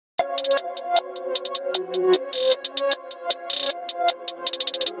What's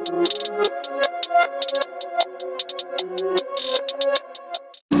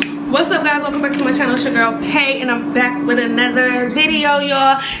up, guys? Welcome back to my channel. It's your girl Pay, and I'm back with another video,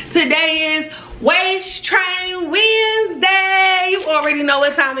 y'all. Today is Waist Train Wednesday. You already know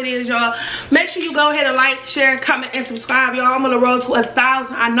what time it is, y'all. Make sure you go ahead and like, share, comment, and subscribe, y'all. I'm on the road to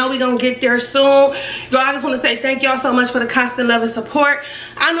 1,000. I know we're gonna get there soon, y'all. I just want to say thank y'all so much for the constant love and support.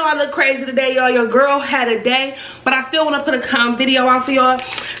 I know I look crazy today, y'all. Your girl had a day, but I still want to put a video out for y'all.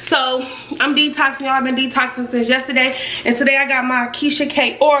 So I'm detoxing, y'all. I've been detoxing since yesterday, and today I got my Keisha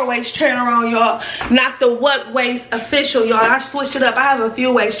K or waist trainer on, y'all. Not the what waist official, y'all. I switched it up. I have a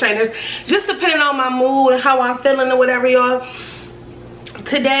few waist trainers, just depending on my mood and how I'm feeling or whatever, y'all.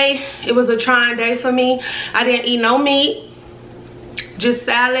 Today it was a trying day for me. I didn't eat no meat, just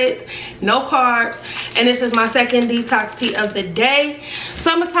salads, no carbs, and this is my second detox tea of the day.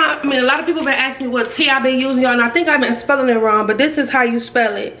 Summertime, I mean, a lot of people been asking me what tea I've been using, y'all, and I think I've been spelling it wrong, but this is how you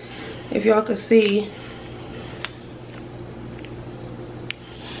spell it, if y'all can see.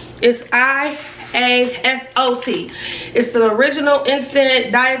 It's IASOT. It's the original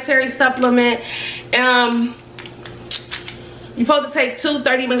instant dietary supplement. You're supposed to take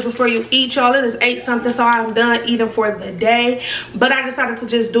 30 minutes before you eat, y'all. It is 8 something, so I'm done eating for the day. But I decided to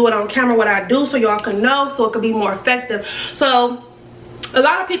just do it on camera what I do so y'all can know, so it could be more effective. So a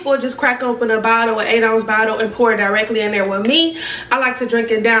lot of people just crack open a bottle, an 8-ounce bottle, and pour it directly in there. With me, I like to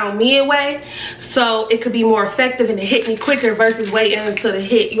drink it down midway so it could be more effective and it hit me quicker versus waiting until the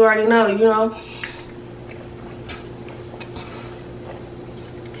hit. You already know, you know.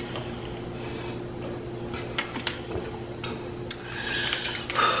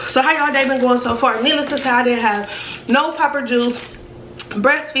 So how y'all day been going so far? Needless to say, I didn't have no proper juice.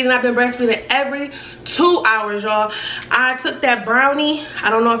 Breastfeeding, I've been breastfeeding every 2 hours, y'all. I took that brownie, I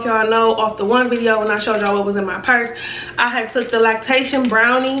don't know if y'all know, off the one video when I showed y'all what was in my purse. I had took the lactation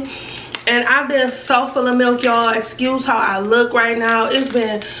brownie, and I've been so full of milk, y'all. Excuse how I look right now. It's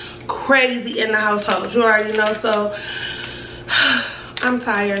been crazy in the household, you already know. So I'm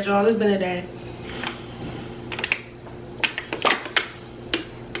tired, y'all. It's been a day.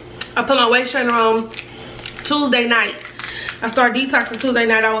 I put my waist trainer on Tuesday night. I started detoxing Tuesday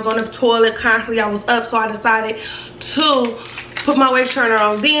night. I was on the toilet constantly. I was up, so I decided to put my waist trainer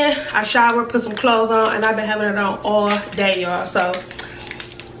on. Then I showered, put some clothes on, and I've been having it on all day, y'all. So,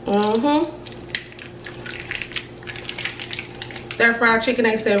 that fried chicken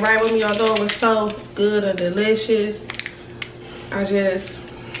ain't sit right with me, although it was so good and delicious. I just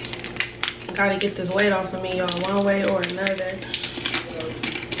gotta get this weight off of me, y'all, one way or another.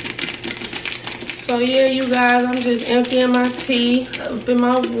 So yeah, you guys, I'm just emptying my tea up in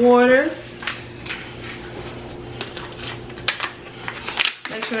my water.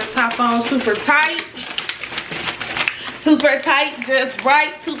 Make sure the top on super tight. Super tight, just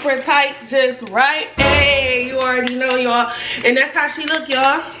right. Super tight, just right. Hey, you already know, y'all. And that's how she look,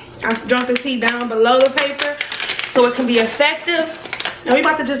 y'all. I drunk the tea down below the paper so it can be effective. And we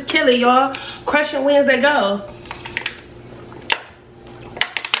about to just kill it, y'all. Crushing Wednesday goes.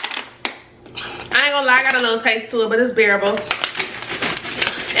 I ain't gonna lie, I got a little taste to it, but it's bearable.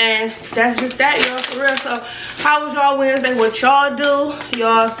 And that's just that, y'all, for real. So how was y'all Wednesday? What y'all do?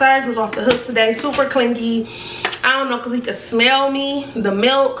 Y'all, Serge was off the hook today, super clingy. I don't know, because he could smell me, the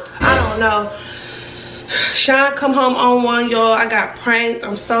milk. I don't know. Sean come home on one, y'all. I got pranked.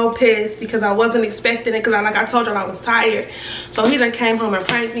 I'm so pissed because I wasn't expecting it, because like I told y'all, I was tired. So he done came home and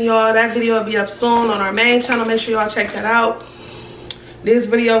pranked me, y'all. That video will be up soon on our main channel. Make sure y'all check that out. This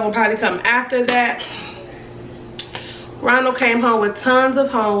video will probably come after that. Ronald came home with tons of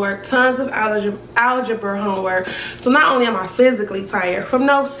homework, tons of algebra homework. So not only am I physically tired from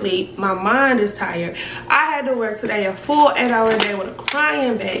no sleep, my mind is tired. I had to work today a full 8-hour day with a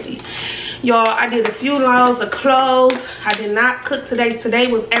crying baby. Y'all, I did a few loads of clothes. I did not cook today. Today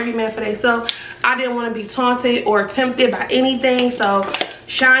was every man for themselves. I didn't want to be taunted or tempted by anything. So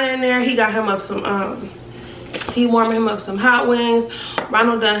Shine in there, he got him up some he warmed him up some hot wings.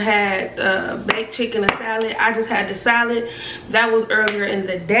 Ronald done had baked chicken and salad. I just had the salad. That was earlier in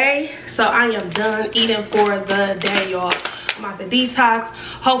the day. So I am done eating for the day, y'all. I'm about to detox.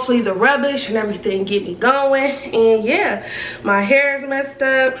 Hopefully the rubbish and everything get me going. And yeah, my hair is messed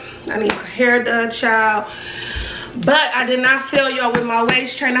up. I need my hair done, child. But I did not fail y'all with my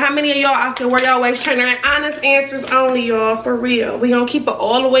waist trainer. How many of y'all out there wear y'all waist trainer? And honest answers only, y'all, for real. We gonna keep it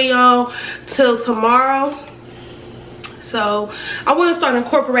all the way on till tomorrow. So I want to start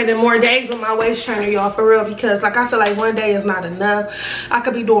incorporating more days with my waist trainer, y'all, for real, because like I feel like one day is not enough. I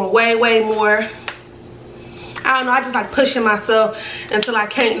could be doing way more. I I don't know, I just like pushing myself until I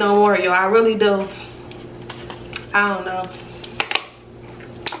can't no more, y'all. I really do. I don't know.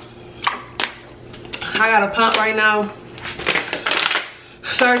 I got a pump right now.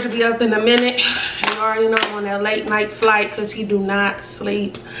 Serge will be up in a minute. You already know I'm on that late night flight because he do not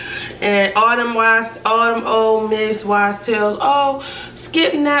sleep. And all them old Miss wise tales, oh,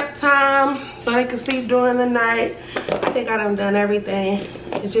 skip nap time so they can sleep during the night. I think I done everything.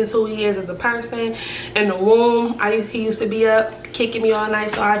 It's just who he is as a person. In the womb, he used to be up kicking me all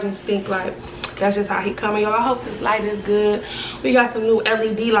night, so I just think like that's just how he coming, y'all. I hope this light is good. We got some new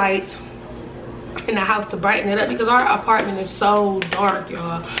LED lights in the house to brighten it up because our apartment is so dark,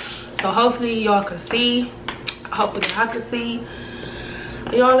 y'all. So hopefully y'all can see. Hopefully I can see.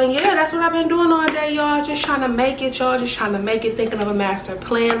 Y'all, and yeah, that's what I've been doing all day, y'all. Just trying to make it, y'all. Just trying to make it, thinking of a master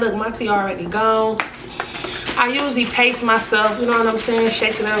plan. Look, my tea already gone. I usually pace myself, you know what I'm saying?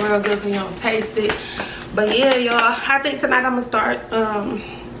 Shake it up real good so you don't taste it. But yeah, y'all, I think tonight I'm gonna start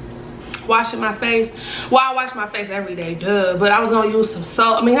washing my face. Well, I wash my face every day, duh. But I was gonna use some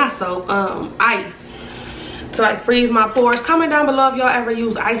soap, I mean not soap, ice to like freeze my pores. Comment down below if y'all ever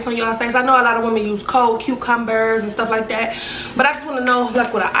use ice on your face. I know a lot of women use cold cucumbers and stuff like that, but I just want to know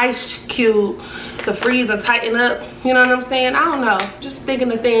like with an ice cube to freeze and tighten up, you know what I'm saying? I don't know, just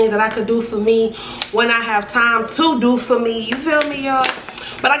thinking of things that I could do for me when I have time to do for me, you feel me, y'all?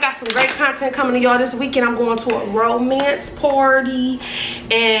 But I got some great content coming to y'all this weekend. I'm going to a romance party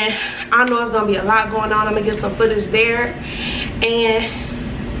and I know it's gonna be a lot going on. I'm gonna get some footage there, and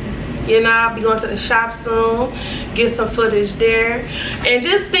you know, I'll be going to the shop soon, get some footage there. And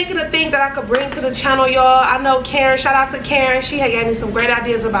just thinking of things that I could bring to the channel, y'all. I know Karen, shout out to Karen. She had gave me some great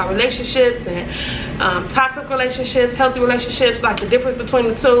ideas about relationships and toxic relationships, healthy relationships, like the difference between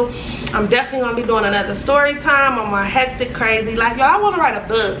the two. I'm definitely going to be doing another story time on my hectic, crazy life. Y'all, I want to write a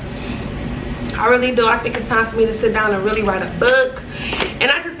book. I really do. I think it's time for me to sit down and really write a book.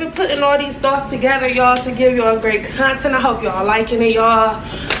 And I just been putting all these thoughts together, y'all, to give y'all great content. I hope y'all liking it, y'all.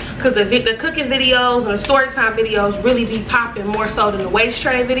 Because the cooking videos and the story time videos really be popping more so than the waist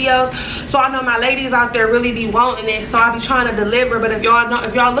train videos. So I know my ladies out there really be wanting it. So I be trying to deliver. But if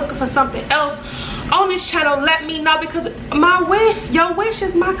y'all looking for something else on this channel, let me know, because your wish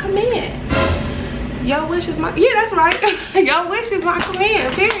is my command. Your wish is my, yeah, that's right. Your wish is my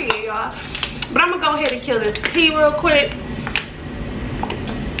command, period, y'all. But I'm gonna go ahead and kill this tea real quick.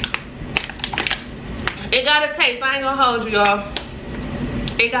 It got a taste. I ain't gonna hold you, y'all.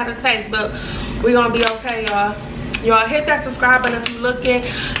 It got a taste, but we're gonna be okay, y'all. Y'all hit that subscribe button if you're looking.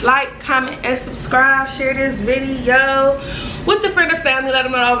 Like, comment, and subscribe. Share this video with the friend or family. Let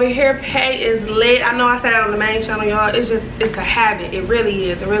them know over here pay is lit. I know I said that on the main channel, y'all. It's a habit. It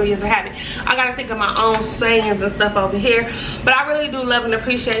really is. It really is a habit. I gotta think of my own sayings and stuff over here. But I really do love and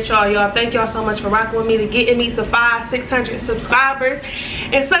appreciate y'all. Thank y'all so much for rocking with me to getting me to 500-600 subscribers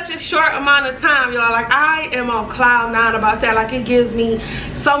in such a short amount of time, y'all. Like, I am on cloud 9 about that. Like, it gives me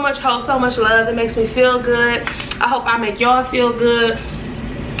so much hope, so much love. It makes me feel good. I hope I make y'all feel good.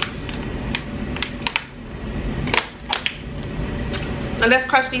 And let's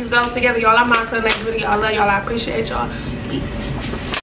crush these goals together, y'all. I'm on to the next video. I love y'all. I appreciate y'all.